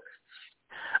that book?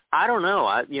 I don't know.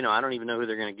 I don't even know who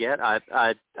they're going to get.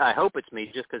 I hope it's me,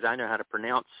 just because I know how to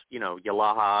pronounce,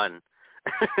 Yalaha and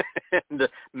and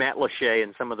Matt Lachey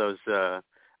and some of those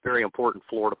very important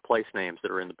Florida place names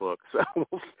that are in the book. So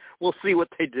we'll see what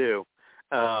they do.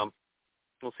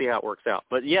 We'll see how it works out.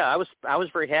 But yeah, I was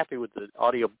very happy with the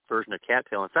audio version of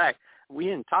Cattail. In fact, we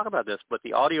didn't talk about this, but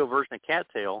the audio version of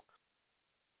Cattail,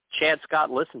 Chad Scott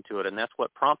listened to it, and that's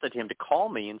what prompted him to call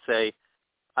me and say,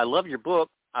 I love your book.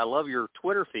 I love your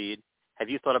Twitter feed. Have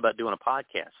you thought about doing a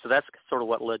podcast? So that's sort of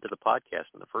what led to the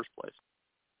podcast in the first place.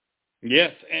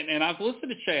 Yes, and I've listened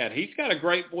to Chad. He's got a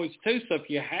great voice, too, so if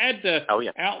you had to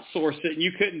outsource it and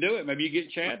you couldn't do it, maybe you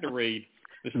get Chad to read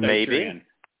The State You're In.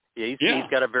 Yeah, he's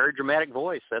got a very dramatic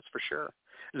voice, that's for sure.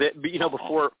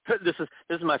 Before this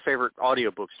is my favorite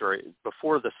audiobook story.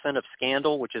 Before The Sin of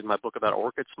Scandal, which is my book about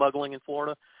orchid smuggling in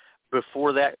Florida,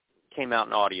 before that came out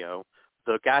in audio,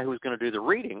 the guy who was going to do the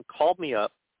reading called me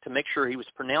up to make sure he was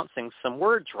pronouncing some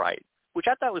words right, which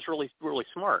I thought was really, really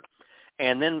smart.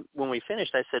 And then when we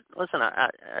finished, I said, listen, I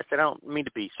said, I don't mean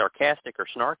to be sarcastic or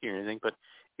snarky or anything, but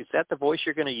is that the voice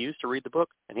you're going to use to read the book?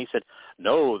 And he said,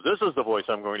 no, this is the voice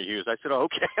I'm going to use. I said, oh,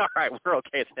 okay, all right, we're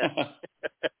okay then.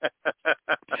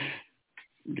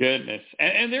 Goodness.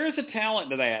 And there is a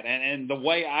talent to that. And the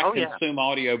way I consume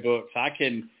audiobooks, I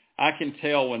can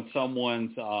tell when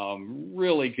someone's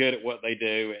really good at what they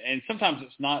do. And sometimes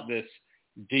it's not this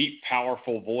deep,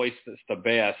 powerful voice that's the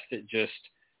best.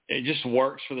 It just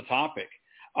works for the topic.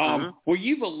 Well,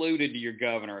 you've alluded to your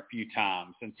governor a few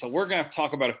times, and so we're going to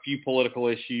talk about a few political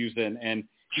issues. And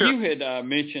sure. You had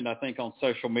mentioned, I think, on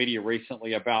social media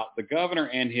recently about the governor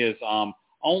and his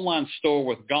online store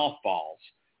with golf balls.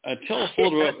 Tell us a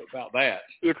little bit about that.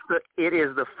 It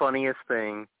is the funniest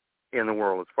thing in the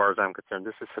world, as far as I'm concerned.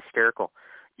 This is hysterical.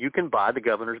 You can buy the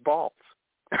governor's balls.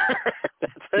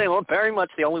 That's very much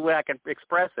the only way I can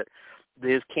express it.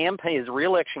 His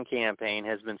re-election campaign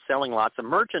has been selling lots of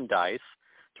merchandise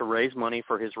to raise money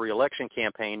for his re-election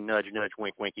campaign. Nudge, nudge,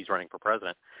 wink, wink. He's running for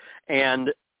president,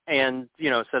 and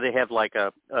so they have like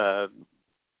a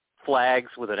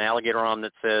flags with an alligator on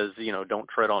that says, don't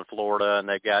tread on Florida, and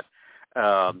they've got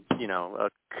a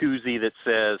koozie that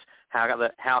says,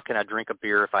 how can I drink a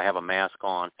beer if I have a mask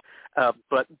on?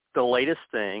 But the latest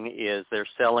thing is they're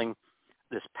selling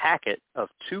this packet of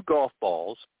 2 golf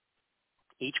balls.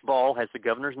 Each ball has the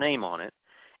governor's name on it,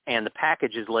 and the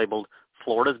package is labeled,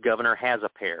 Florida's governor has a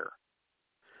pair.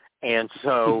 And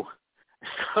so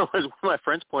as one of my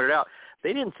friends pointed out,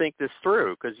 they didn't think this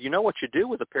through, because you know what you do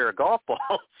with a pair of golf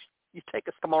balls? You take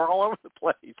them all over the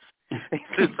place.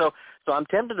 So I'm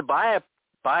tempted to buy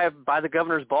the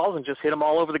governor's balls and just hit them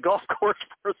all over the golf course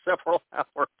for several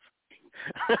hours.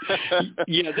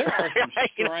 Yeah, there are some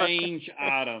strange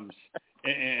items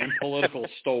in political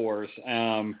stores,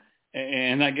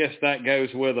 and I guess that goes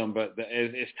with them. But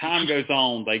as time goes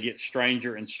on, they get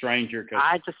stranger and stranger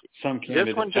because some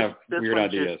candidates have weird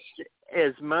ideas.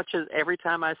 As much as every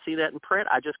time I see that in print,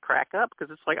 I just crack up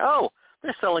because it's like, oh,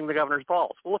 they're selling the governor's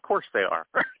balls. Well, of course they are.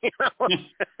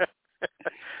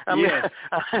 I'm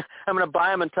going to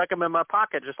buy them and tuck them in my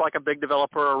pocket just like a big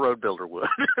developer or a road builder would.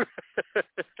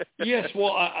 Yes,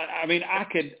 well, I mean,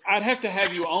 I'd have to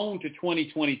have you on to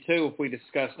 2022 if we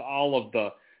discussed all of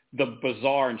the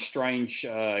bizarre and strange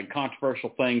and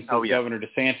controversial things that Governor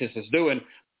DeSantis is doing.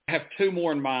 I have 2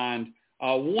 more in mind.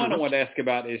 One I want to ask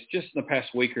about is just in the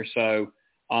past week or so,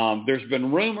 there's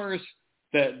been rumors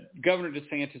that Governor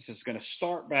DeSantis is going to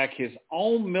start back his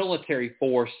own military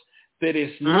force that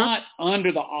is not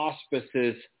under the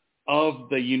auspices of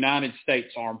the United States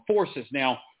Armed Forces.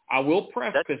 Now, I will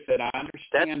preface that I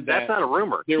understand that's not a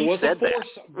rumor. There was a force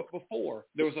before.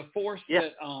 There was a force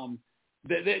that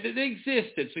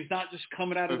existed, so he's not just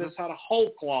coming out of this out of whole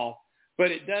cloth, but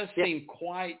it does seem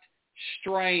quite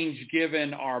strange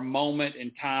given our moment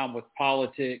in time with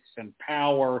politics and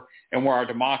power and where our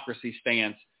democracy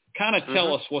stands. Kind of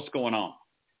tell us what's going on.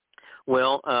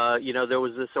 Well, there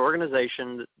was this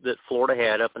organization that Florida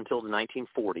had up until the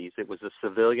 1940s. It was a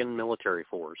civilian military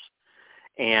force.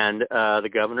 And the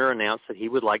governor announced that he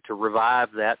would like to revive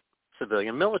that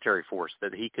civilian military force,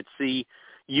 that he could see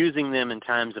using them in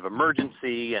times of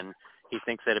emergency, and he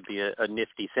thinks that'd be a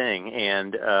nifty thing.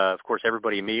 And, of course,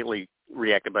 everybody immediately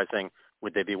reacted by saying,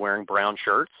 would they be wearing brown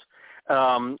shirts?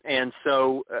 And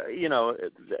so,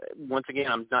 once again,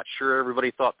 I'm not sure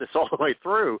everybody thought this all the way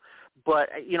through, but,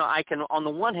 I can, on the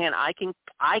one hand, I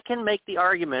can make the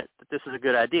argument that this is a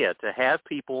good idea to have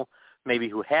people maybe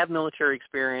who have military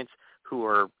experience, who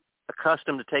are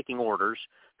accustomed to taking orders,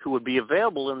 who would be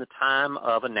available in the time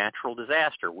of a natural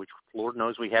disaster, which Lord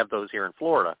knows we have those here in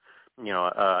Florida.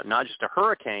 Not just a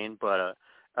hurricane, but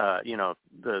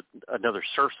another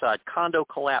Surfside condo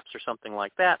collapse or something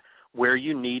like that, where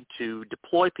you need to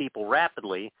deploy people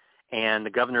rapidly, and the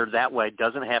governor that way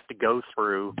doesn't have to go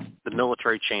through the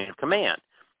military chain of command.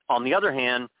 On the other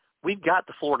hand, we've got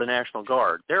the Florida National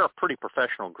Guard. They're a pretty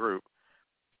professional group.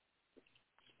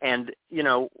 And,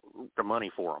 the money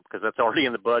for them, because that's already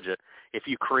in the budget. If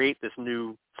you create this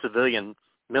new civilian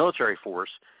military force,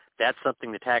 that's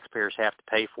something the taxpayers have to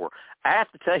pay for. I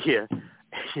have to tell you,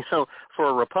 for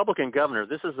a Republican governor,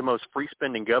 this is the most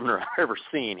free-spending governor I've ever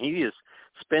seen. He is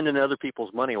spending other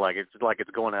people's money like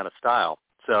it's going out of style.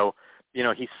 So,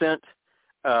 he sent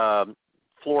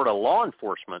Florida law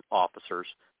enforcement officers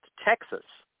to Texas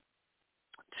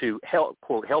to help,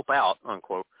 quote, help out,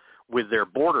 unquote, with their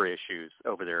border issues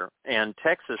over there. And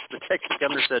the Texas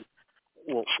governor said,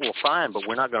 well, fine, but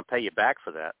we're not going to pay you back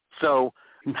for that. So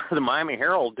the Miami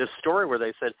Herald did a story where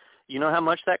they said, you know how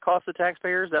much that cost the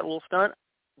taxpayers, that little stunt?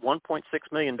 $1.6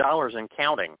 million and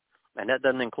counting. And that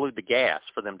doesn't include the gas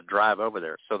for them to drive over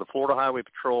there. So the Florida Highway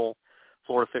Patrol,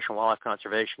 Florida Fish and Wildlife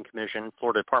Conservation Commission,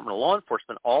 Florida Department of Law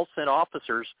Enforcement all sent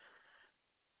officers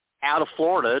out of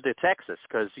Florida to Texas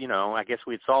because, I guess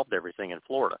we'd solved everything in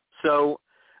Florida. So,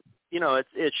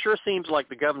 it sure seems like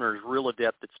the governor is real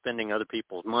adept at spending other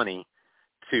people's money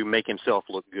to make himself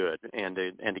look good and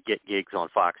to get gigs on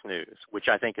Fox News, which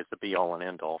I think is the be-all and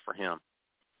end-all for him.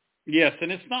 Yes, and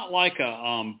it's not like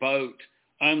a boat,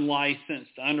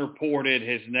 unlicensed, unreported,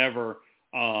 has never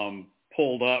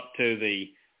pulled up to the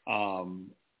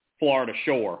Florida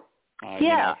shore.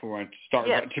 If we want to start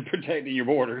to protecting your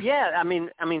borders. Yeah, I mean,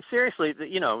 seriously, the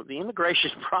immigration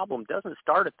problem doesn't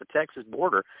start at the Texas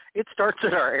border. It starts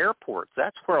at our airports.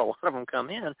 That's where a lot of them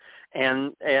come in.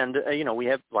 And we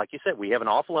have, like you said, we have an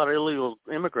awful lot of illegal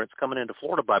immigrants coming into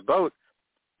Florida by boat.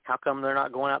 How come they're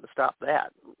not going out to stop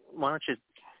that? Why don't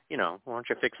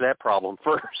you fix that problem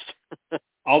first?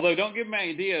 Although, don't give them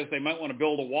ideas. They might want to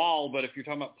build a wall, but if you're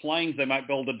talking about planes, they might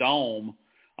build a dome.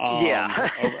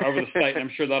 Over the state, and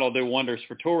I'm sure that'll do wonders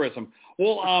for tourism.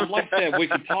 Well, like I said, we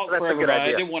could talk forever, but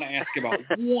I did want to ask about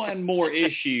one more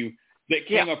issue that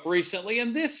came up recently,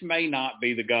 and this may not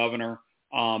be the governor,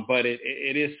 but it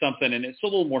is something, and it's a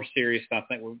little more serious than I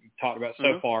think we've talked about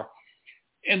so far.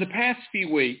 In the past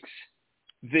few weeks,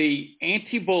 the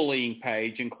anti-bullying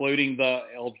page, including the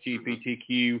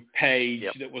LGBTQ page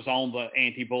that was on the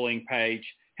anti-bullying page,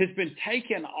 has been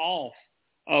taken off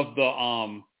of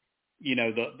the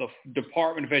the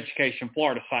Department of Education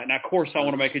Florida site. Now, of course, I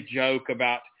want to make a joke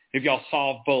about if y'all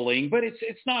solve bullying, but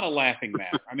it's not a laughing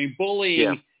matter. I mean,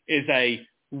 bullying is a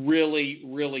really,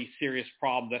 really serious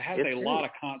problem that has a lot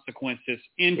of consequences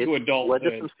into adulthood. Led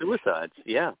to some suicides,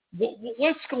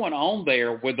 What's going on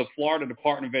there with the Florida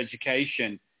Department of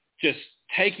Education just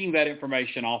taking that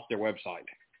information off their website?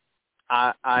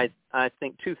 I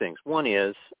think two things. One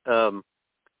is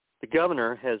the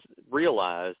governor has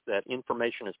realized that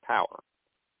information is power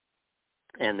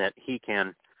and that he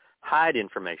can hide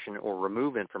information or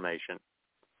remove information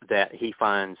that he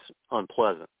finds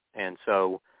unpleasant. And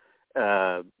so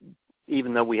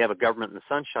even though we have a government in the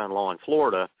sunshine law in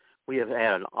Florida, we have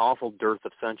had an awful dearth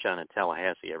of sunshine in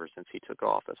Tallahassee ever since he took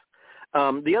office.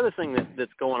 The other thing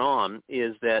that's going on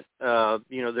is that,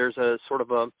 there's a sort of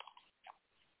a,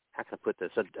 how can I put this,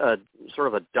 a sort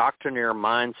of a doctrinaire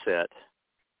mindset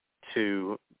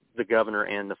to the governor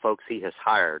and the folks he has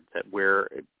hired, that where,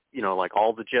 like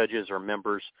all the judges are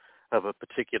members of a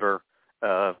particular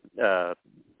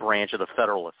branch of the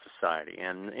Federalist Society.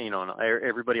 And, and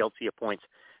everybody else he appoints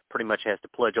pretty much has to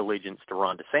pledge allegiance to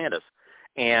Ron DeSantis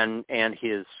and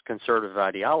his conservative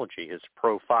ideology, his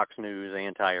pro-Fox News,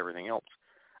 anti-everything else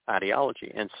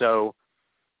ideology. And so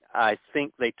I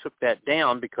think they took that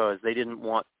down because they didn't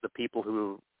want the people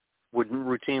who wouldn't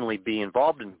routinely be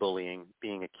involved in bullying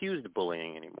being accused of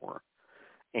bullying anymore.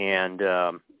 And,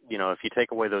 if you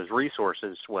take away those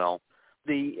resources, well,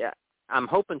 I'm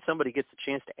hoping somebody gets a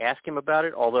chance to ask him about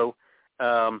it, although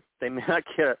they may not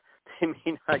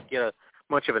get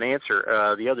much of an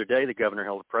answer. The other day, the governor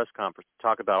held a press conference to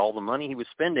talk about all the money he was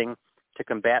spending to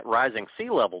combat rising sea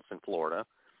levels in Florida,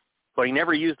 but he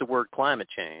never used the word climate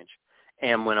change.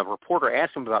 And when a reporter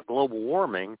asked him about global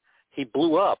warming, he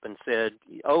blew up and said,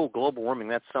 "Oh, global warming,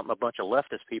 that's something a bunch of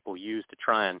leftist people use to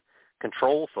try and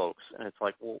control folks." And it's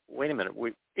like, well, wait a minute.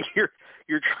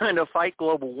 You're trying to fight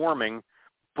global warming,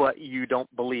 but you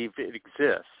don't believe it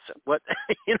exists. What,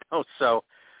 so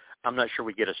I'm not sure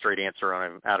we get a straight answer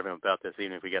out of him about this,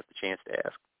 even if we get the chance to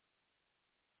ask.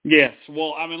 Yes.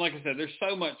 Well, I mean, like I said, there's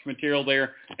so much material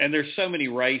there, and there's so many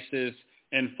races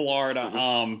in Florida,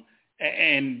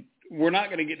 and we're not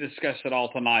going to get to discuss it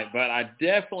all tonight, but I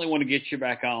definitely want to get you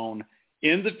back on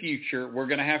in the future. We're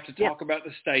going to have to talk about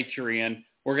the state you're in.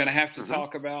 We're going to have to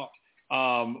talk about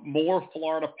more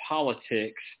Florida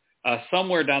politics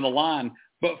somewhere down the line.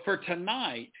 But for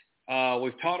tonight,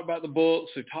 we've talked about the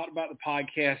books. We've talked about the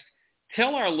podcast.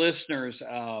 Tell our listeners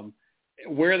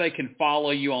where they can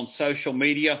follow you on social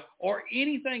media or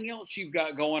anything else you've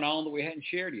got going on that we hadn't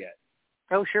shared yet.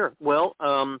 Oh, sure. Well,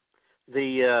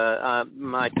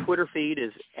 my Twitter feed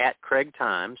is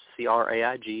 @CraigTimes,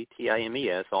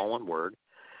 CraigTimes, all one word.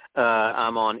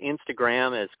 I'm on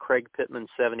Instagram as Craig Pittman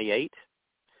 78.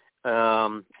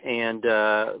 And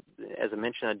as I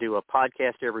mentioned, I do a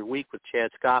podcast every week with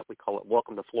Chad Scott. We call it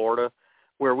Welcome to Florida,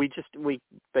 where we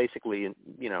basically,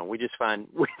 we just find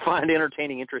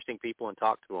entertaining, interesting people and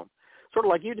talk to them, sort of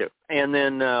like you do. And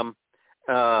then,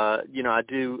 I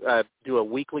do a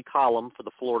weekly column for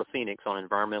the Florida Phoenix on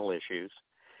environmental issues,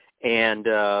 and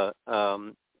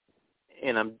I'm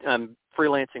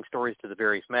freelancing stories to the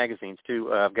various magazines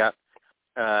too. I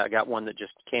got one that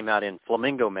just came out in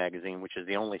Flamingo magazine, which is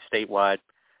the only statewide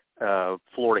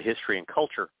Florida history and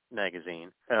culture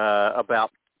magazine,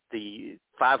 about the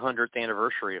 500th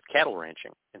anniversary of cattle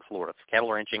ranching in Florida.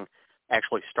 Cattle ranching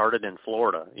actually started in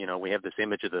Florida. We have this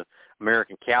image of the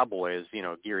American cowboy as,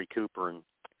 Gary Cooper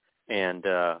and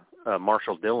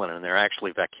Marshall Dillon, and they're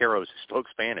actually vaqueros who spoke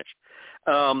Spanish.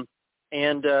 And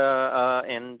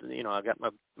I got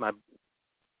my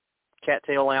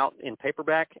cattail out in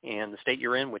paperback, and The State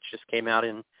You're In, which just came out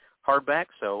in hardback.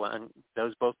 So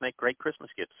those both make great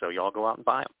Christmas gifts. So y'all go out and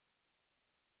buy them.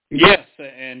 Yes,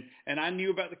 and I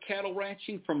knew about the cattle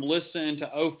ranching from listening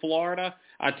to Oh Florida.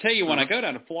 I tell you, when I go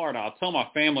down to Florida, I'll tell my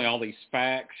family all these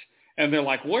facts, and they're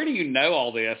like, "Where do you know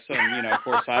all this?" And of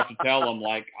course, I have to tell them,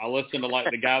 like, I listen to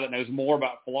the guy that knows more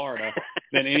about Florida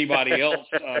than anybody else,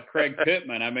 Craig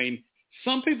Pittman. I mean,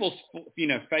 some people's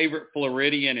favorite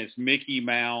Floridian is Mickey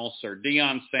Mouse or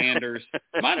Deion Sanders.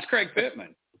 Mine's Craig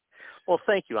Pittman. Well,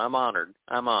 thank you. I'm honored.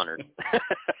 I'll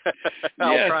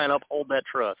try and uphold that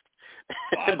trust.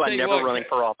 Well, by never running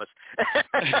for office.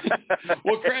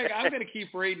 Well, Craig, I'm going to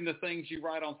keep reading the things you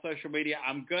write on social media.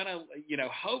 I'm going to,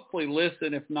 hopefully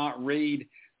listen, if not read,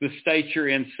 the state you're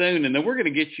in soon. And then we're going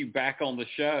to get you back on the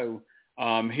show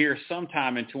here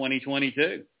sometime in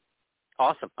 2022.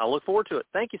 Awesome. I look forward to it.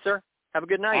 Thank you, sir. Have a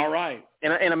good night. All right.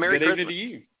 And a Merry Christmas. Good evening to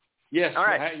you. Yes. All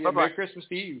right. Merry Christmas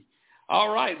to you.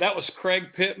 All right. That was Craig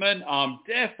Pittman.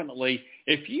 Definitely,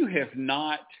 if you have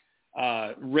not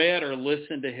read or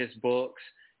listened to his books,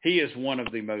 he is one of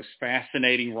the most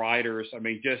fascinating writers. I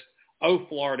mean, Oh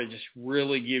Florida just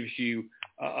really gives you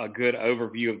a good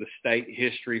overview of the state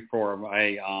history from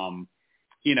a,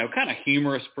 kind of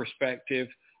humorous perspective.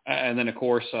 And then, of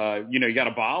course, you got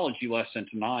a biology lesson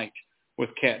tonight with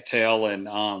cattail and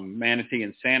manatee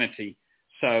insanity.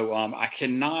 So I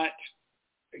cannot,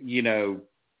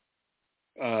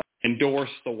 endorse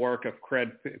the work of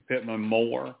Craig Pittman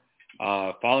more.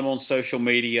 Follow him on social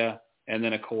media, and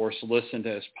then, of course, listen to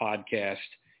his podcast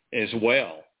as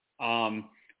well.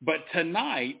 But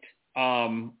tonight,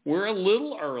 we're a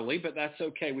little early, but that's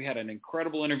okay. We had an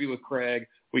incredible interview with Craig.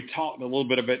 We talked a little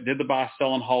bit about, did the buy,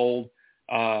 sell, and hold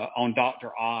on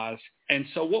Dr. Oz. And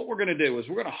so what we're going to do is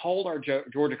we're going to hold our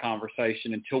Georgia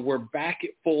conversation until we're back at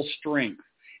full strength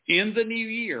in the new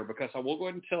year, because I will go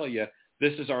ahead and tell you,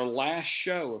 this is our last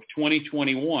show of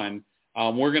 2021.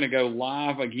 We're going to go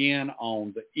live again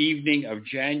on the evening of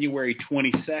January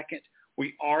 22nd.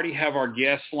 We already have our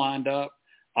guests lined up.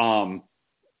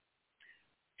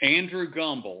 Andrew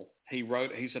Gumbel,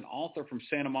 he's an author from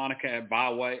Santa Monica at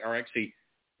Byway, or actually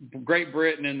Great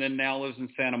Britain, and then now lives in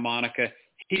Santa Monica.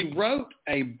 He wrote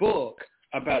a book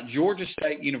about Georgia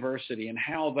State University and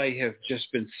how they have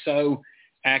just been so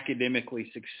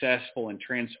academically successful in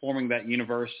transforming that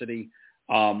university.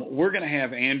 We're going to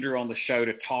have Andrew on the show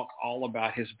to talk all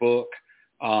about his book,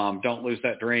 Don't Lose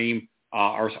That Dream.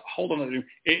 or hold on,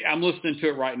 I'm listening to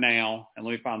it right now, and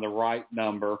let me find the right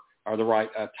number or the right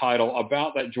title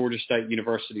about that Georgia State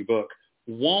University book.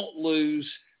 Won't lose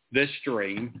this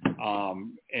stream,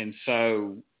 and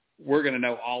so we're going to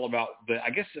know all about I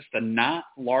guess it's the 9th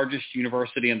largest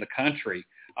university in the country,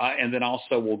 and then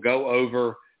also we'll go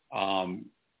over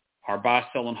our buy,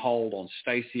 sell, and hold on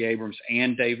Stacey Abrams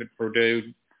and David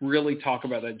Perdue, really talk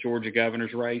about that Georgia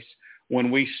governor's race when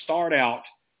we start out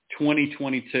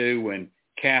 2022 when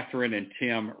Catherine and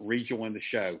Tim rejoin the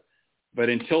show. But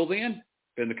until then,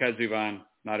 been the Kudzu Vine.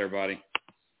 Night, everybody.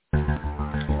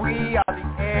 We are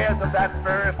the heirs of that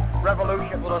first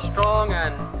revolution. Will a strong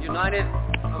and united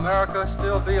America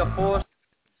still be a force?